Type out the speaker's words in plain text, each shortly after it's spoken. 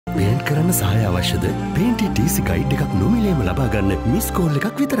Paint කරන්න සහාය අවශ්‍යද? පේන්ටි TC ගයිඩ් එකක් නොමිලේම ලබා ගන්න මිස් කෝල්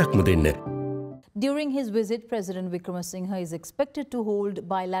එකක් විතරක්ම දෙන්න. During his visit, President Wickremesinghe is expected to hold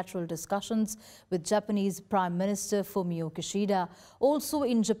bilateral discussions with Japanese Prime Minister Fumio Kishida. Also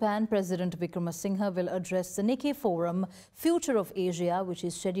in Japan, President Wickremesinghe will address the Nikkei Forum, Future of Asia, which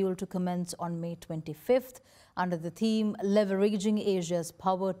is scheduled to commence on May 25th. Under the theme, Leveraging Asia's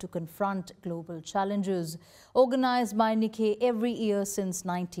Power to Confront Global Challenges. Organized by Nikkei every year since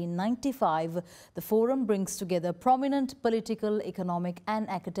 1995, the forum brings together prominent political, economic and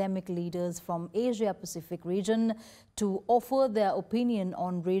academic leaders from Asia-Pacific region to offer their opinion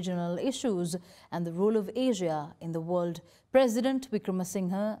on regional issues and the role of Asia in the world. President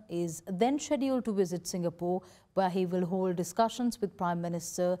Wickremesinghe is then scheduled to visit Singapore, where he will hold discussions with Prime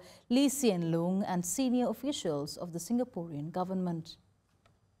Minister Lee Hsien Loong and senior officials of the Singaporean government.